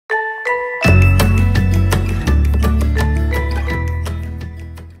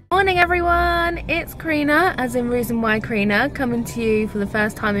everyone, it's Karina, as in RouxEnY Karina, coming to you for the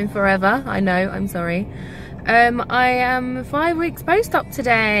first time in forever. I know, I'm sorry. I am 5 weeks post-op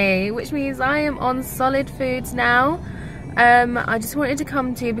today, which means I am on solid foods now. I just wanted to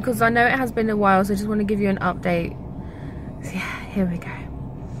come to you because I know it has been a while, so I just want to give you an update. So yeah, here we go.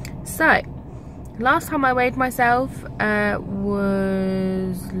 So, last time I weighed myself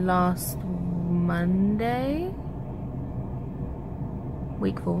was last Monday,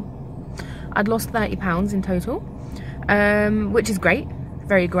 week 4. I'd lost 30 pounds in total, which is great,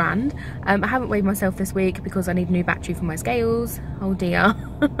 very grand. I haven't weighed myself this week because I need a new battery for my scales. Oh dear.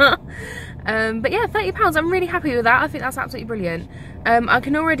 But yeah, 30 pounds, I'm really happy with that. I think that's absolutely brilliant. I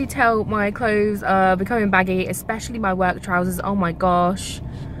can already tell my clothes are becoming baggy, especially my work trousers. Oh my gosh,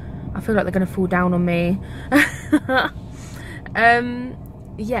 I feel like they're gonna fall down on me.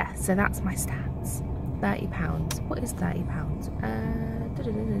 Yeah, so that's my stats. 30 pounds. What is 30 pounds?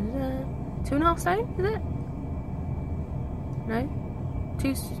 2.5 stone, is it? No?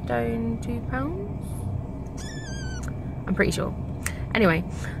 2 stone, 2 pounds? I'm pretty sure. Anyway,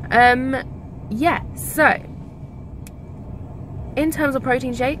 yeah, so in terms of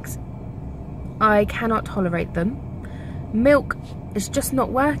protein shakes, I cannot tolerate them. Milk is just not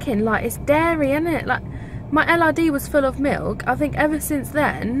working. Like, it's dairy, isn't it? Like, my LRD was full of milk. I think ever since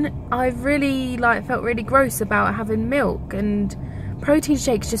then I've really felt really gross about having milk, and protein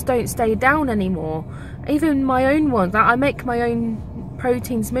shakes just don't stay down anymore. Even my own ones, I make my own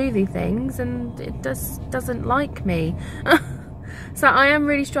protein smoothie things and it just doesn't like me. So I am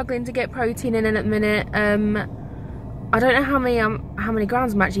really struggling to get protein in at the minute. I don't know how many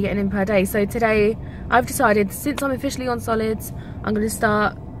grams I'm actually getting in per day. So today I've decided, since I'm officially on solids, I'm going to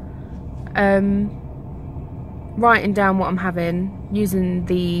start writing down what I'm having using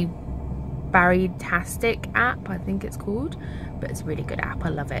the Barrytastic app, I think it's called, but it's a really good app, I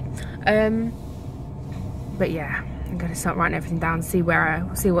love it. But yeah, I'm going to start writing everything down, see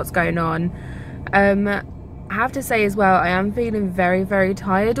what's going on. I have to say as well, I am feeling very, very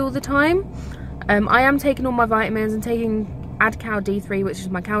tired all the time. I am taking all my vitamins and taking AdCal D3, which is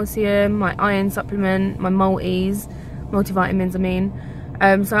my calcium, my iron supplement, my multivitamins I mean.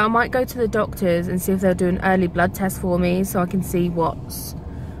 So I might go to the doctors and see if they'll do an early blood test for me, so I can see what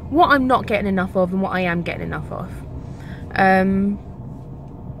I'm not getting enough of and what I am getting enough of.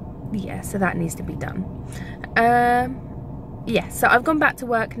 Yeah, so that needs to be done. Yeah, so I've gone back to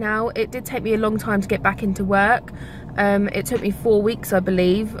work now. It did take me a long time to get back into work. It took me 4 weeks, I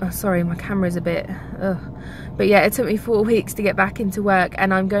believe. Oh, sorry, my camera's a bit but yeah, it took me 4 weeks to get back into work,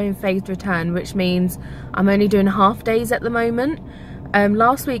 and I'm going phased return, which means I'm only doing half days at the moment.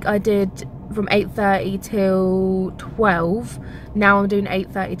 Last week I did from 8:30 till 12. Now I'm doing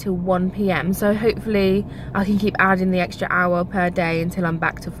 8:30 till 1 PM, so hopefully I can keep adding the extra hour per day until I'm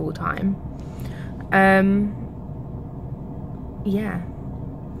back to full time. Yeah,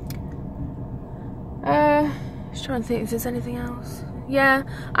 just trying to think if there's anything else. Yeah,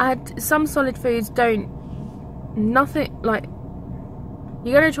 I had some solid foods. Nothing like,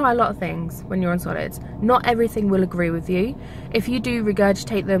 you're going to try a lot of things when you're on solids. Not everything will agree with you. If you do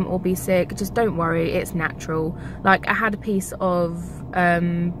regurgitate them or be sick, just don't worry, it's natural. Like, I had a piece of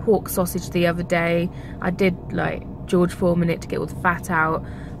pork sausage the other day. I did like George Foreman it to get all the fat out.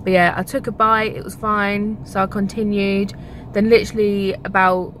 But yeah, I took a bite, it was fine, so I continued. Then literally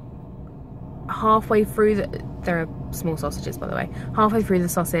about halfway through there are small sausages, by the way. Halfway through the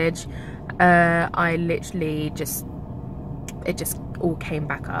sausage, I literally it just all came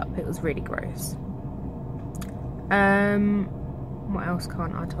back up. It was really gross. What else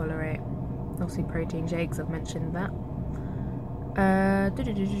can't I tolerate? Obviously protein shakes, I've mentioned that.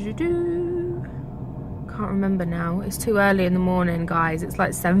 Can't remember now. It's too early in the morning, guys. It's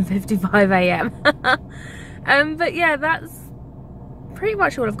like 7:55 AM. But yeah, that's pretty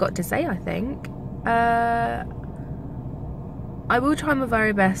much all I've got to say, I think. I will try my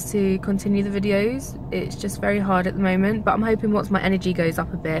very best to continue the videos. It's just very hard at the moment, but I'm hoping once my energy goes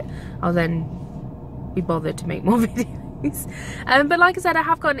up a bit, I'll then be bothered to make more videos. But like I said, I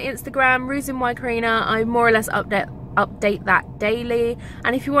have got an Instagram, RouxEnY Karina. I more or less update that daily,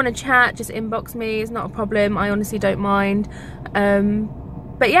 and if you want to chat, just inbox me, it's not a problem. I honestly don't mind.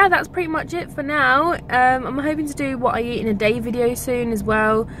 But yeah, that's pretty much it for now. I'm hoping to do what I eat in a day video soon as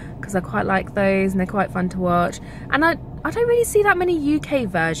well, because I quite like those and they're quite fun to watch. And I don't really see that many UK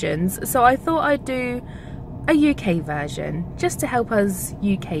versions, so I thought I'd do a UK version just to help us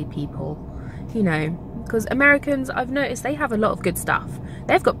UK people, you know, because Americans, I've noticed they have a lot of good stuff.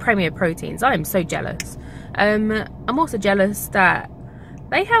 They've got Premier Proteins. I am so jealous. I'm also jealous that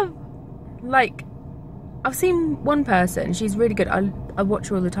they have like I've seen one person, she's really good. I watch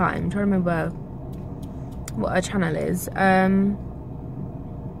her all the time. I'm trying to remember what her channel is.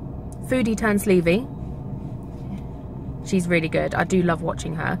 Foodie Turns Sleevey. She's really good. I do love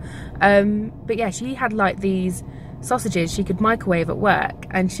watching her. But yeah, she had like these sausages she could microwave at work,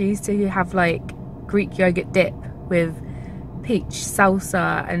 and she used to have like Greek yogurt dip with peach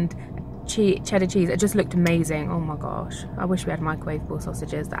salsa and cheddar cheese. It just looked amazing. Oh my gosh, I wish we had microwavable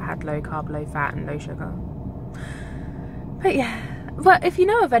sausages that had low carb, low fat and low sugar. But yeah, but if you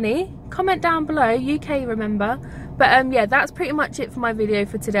know of any, comment down below. UK, remember. But yeah, that's pretty much it for my video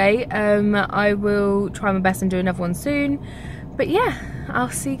for today. I will try my best and do another one soon. But yeah, I'll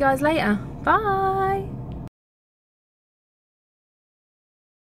see you guys later. Bye.